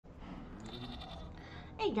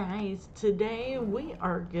Hey guys, today we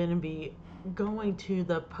are going to be going to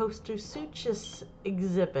the Postosuchus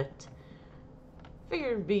exhibit.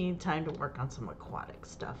 Figured it'd be time to work on some aquatic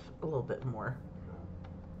stuff a little bit more.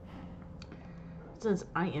 Since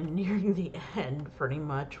I am nearing the end pretty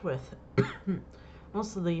much with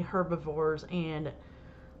most of the herbivores and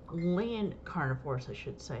land carnivores, I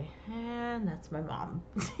should say. And that's my mom.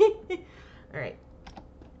 Alright.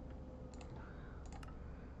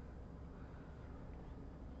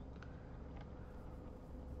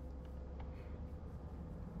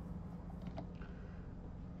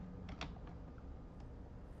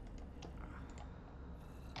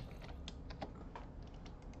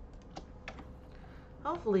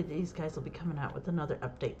 Hopefully these guys will be coming out with another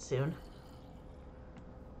update soon.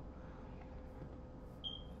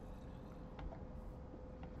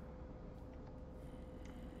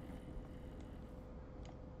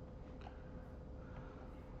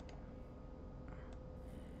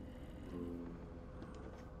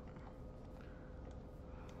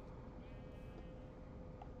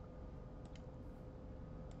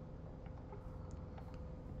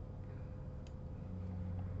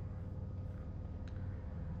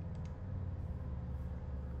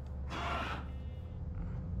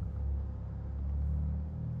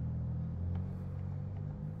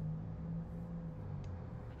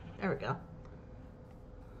 There we go.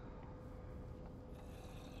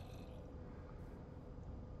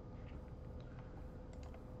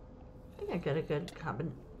 I think I got a good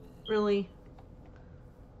combination. Really?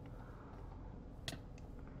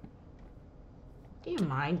 Do you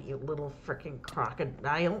mind, you little frickin'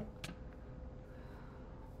 crocodile?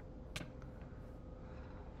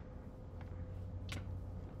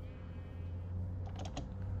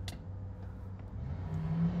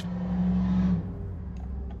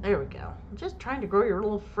 There we go. I'm just trying to grow your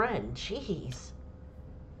little friend. Jeez.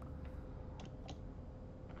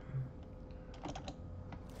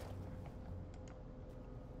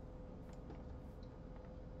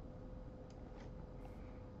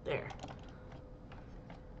 There.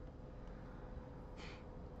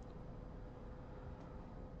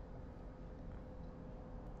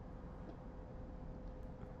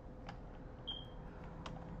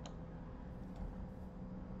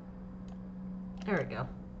 There we go.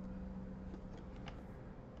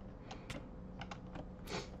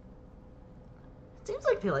 Seems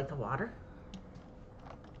like they like the water.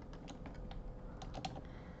 I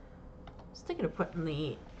was thinking of putting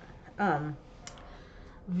the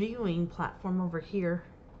viewing platform over here.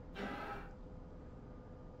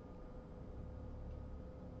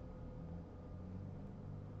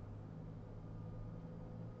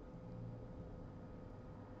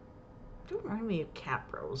 Do remind me of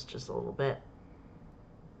Capros just a little bit.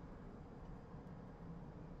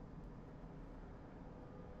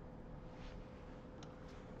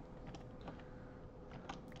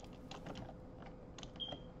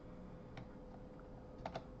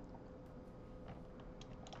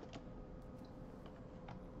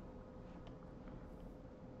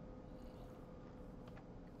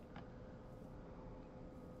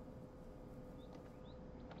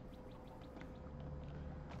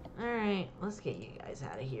 Alright, let's get you guys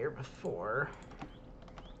out of here before...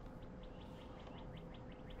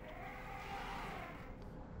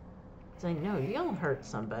 I know you'll hurt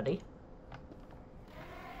somebody.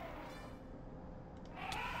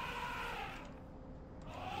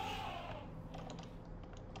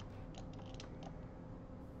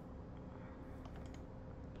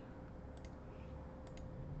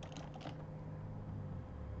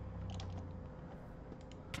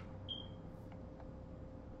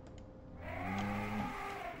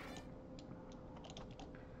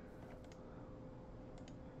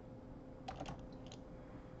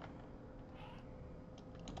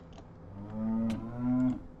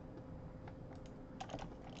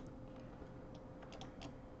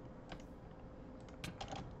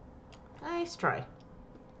 Nice try.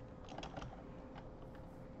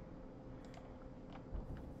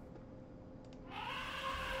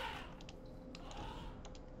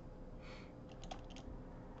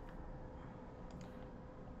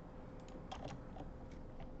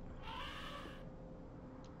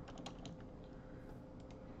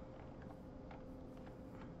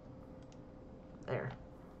 There.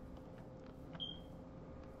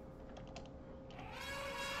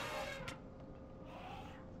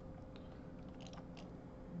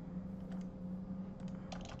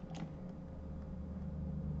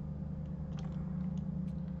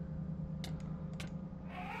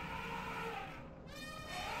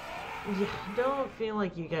 Yeah, don't feel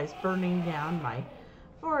like you guys burning down my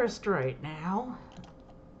forest right now.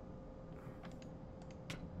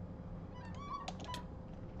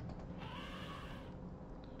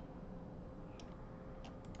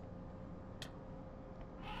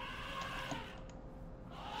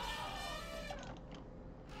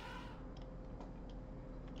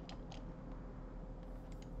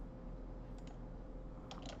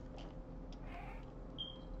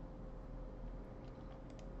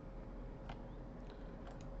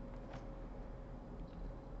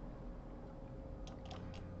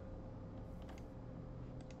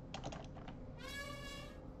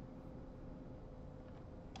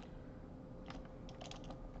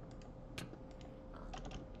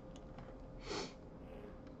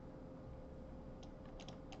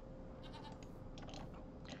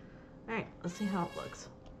 Let's see how it looks.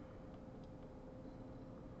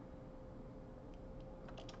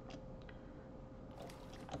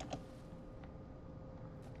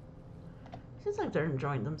 Seems like they're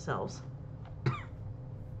enjoying themselves.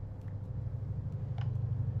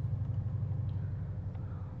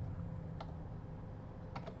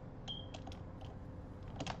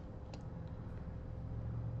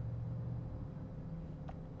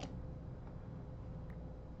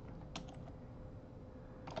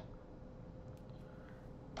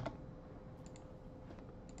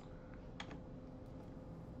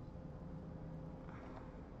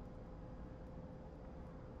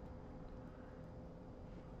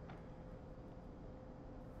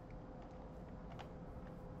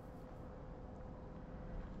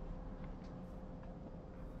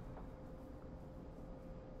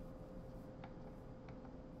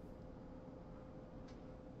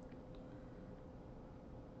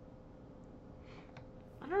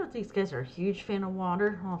 I don't know if these guys are a huge fan of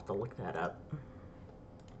water. I'll have to look that up.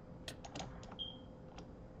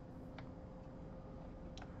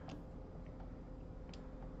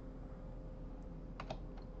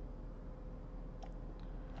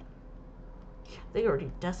 They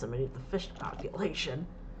already decimated the fish population.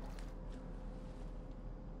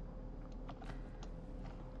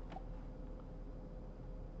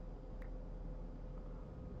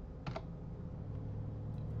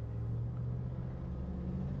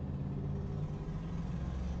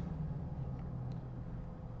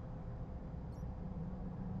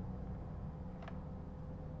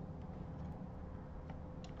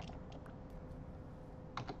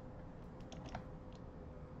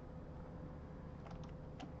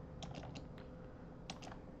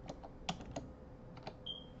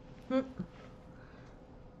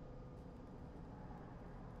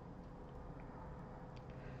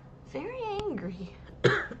 Very angry.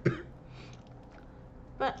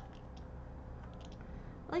 But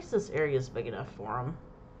at least this area is big enough for them.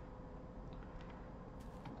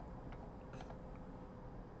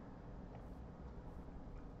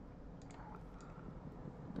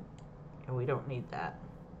 And we don't need that.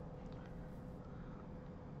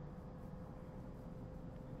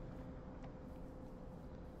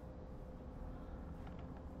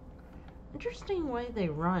 Interesting way they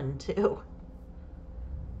run, too.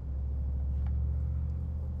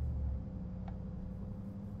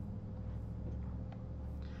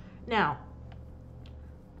 Now,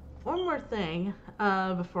 one more thing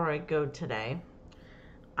before I go today.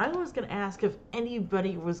 I was going to ask if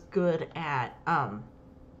anybody was good at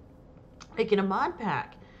making a mod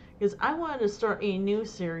pack. Because I wanted to start a new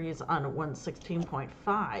series on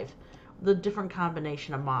 1.16.5. The different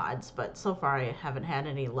combination of mods, but so far I haven't had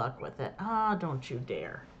any luck with it. Ah, don't you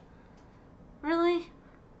dare. Really?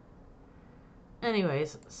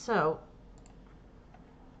 Anyways, so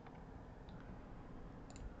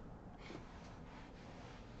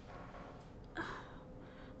I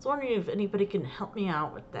was wondering if anybody can help me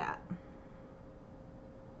out with that.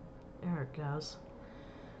 There it goes.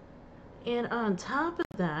 And on top of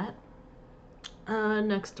that,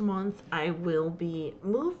 next month I will be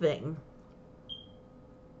moving.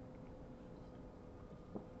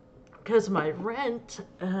 Because my rent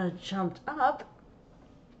jumped up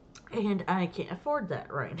and I can't afford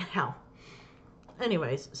that right now.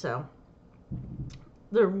 Anyways, so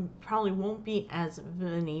there probably won't be as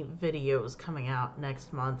many videos coming out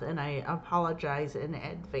next month, and I apologize in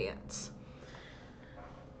advance.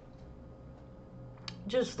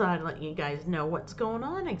 Just thought I'd let you guys know what's going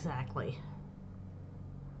on exactly.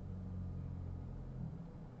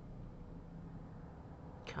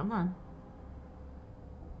 Come on.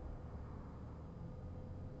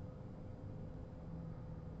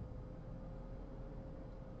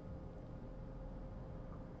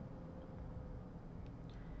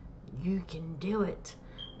 You can do it.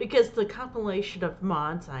 Because the compilation of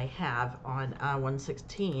mods I have on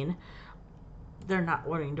 1.16, they're not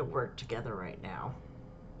wanting to work together right now.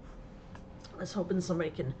 I was hoping somebody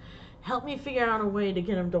can help me figure out a way to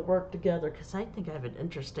get them to work together, because I think I have an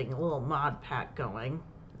interesting little mod pack going.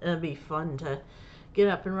 It'd be fun to get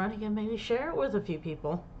up and running and maybe share it with a few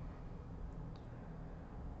people.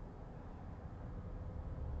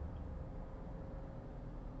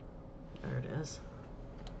 There it is.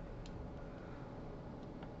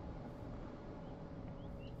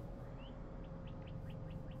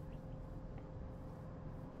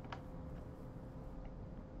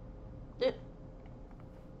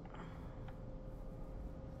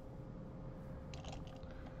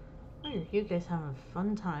 You guys having a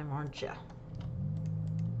fun time, aren't ya?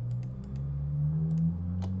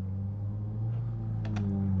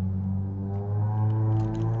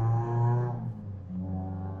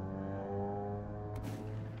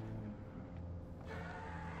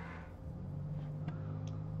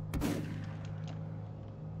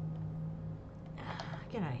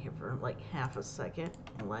 for like half a second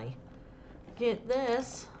while I get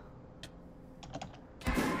this.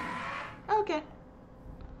 Okay.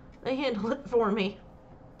 They handle it for me.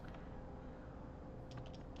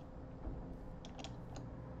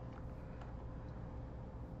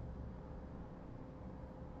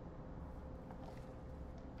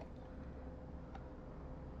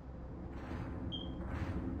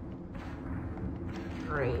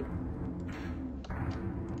 Great.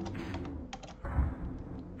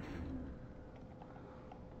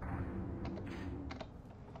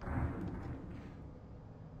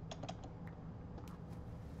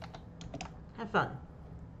 Have fun.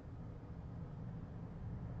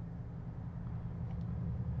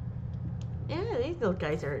 Yeah, these little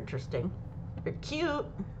guys are interesting. They're cute.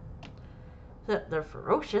 They're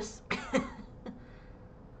ferocious.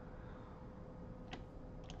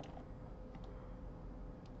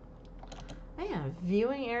 Yeah,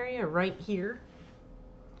 viewing area right here.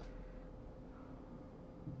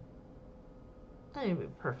 That'd be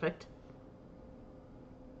perfect.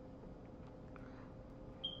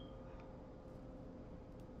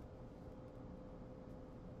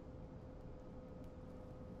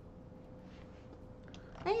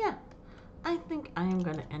 And yeah, I think I am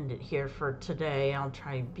going to end it here for today. I'll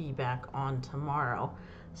try to be back on tomorrow.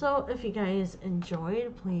 So if you guys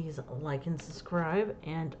enjoyed, please like and subscribe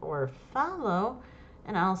and or follow.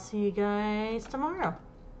 And I'll see you guys tomorrow.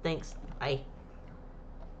 Thanks. Bye.